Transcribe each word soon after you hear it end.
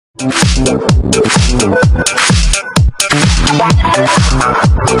Hey,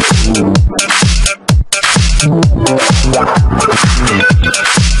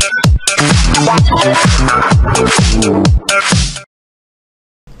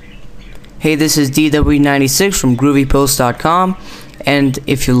 this is DW96 from groovyPost.com, and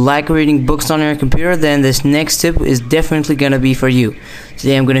if you like reading books on your computer, then this next tip is definitely gonna be for you.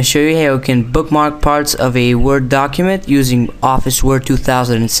 Today I'm gonna show you how you can bookmark parts of a Word document using Office Word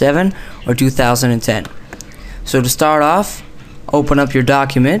 2007 or 2010. So to start off, open up your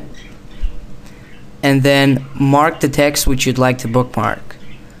document and then mark the text which you'd like to bookmark.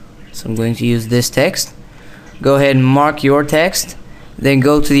 So I'm going to use this text. Go ahead and mark your text. Then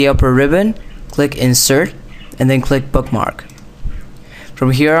go to the upper ribbon, click Insert, and then click Bookmark.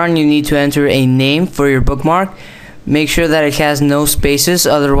 From here on, you need to enter a name for your bookmark. Make sure that it has no spaces,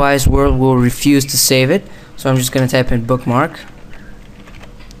 otherwise Word will refuse to save it. So I'm just going to type in Bookmark.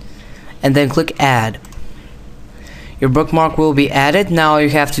 And then click Add. Your bookmark will be added. Now all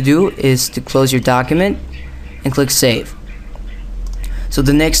you have to do is to close your document and click Save. So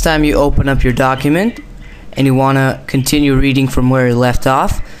the next time you open up your document, and you want to continue reading from where you left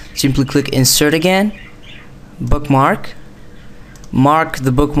off, simply click Insert again, Bookmark, mark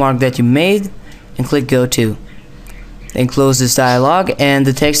the bookmark that you made, and click Go To. Then close this dialog, and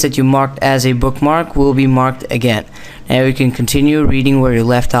the text that you marked as a bookmark will be marked again. Now you can continue reading where you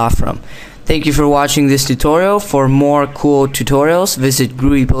left off from. Thank you for watching this tutorial. For more cool tutorials, visit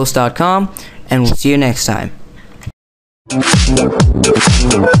groovyPost.com, and we'll see you next time.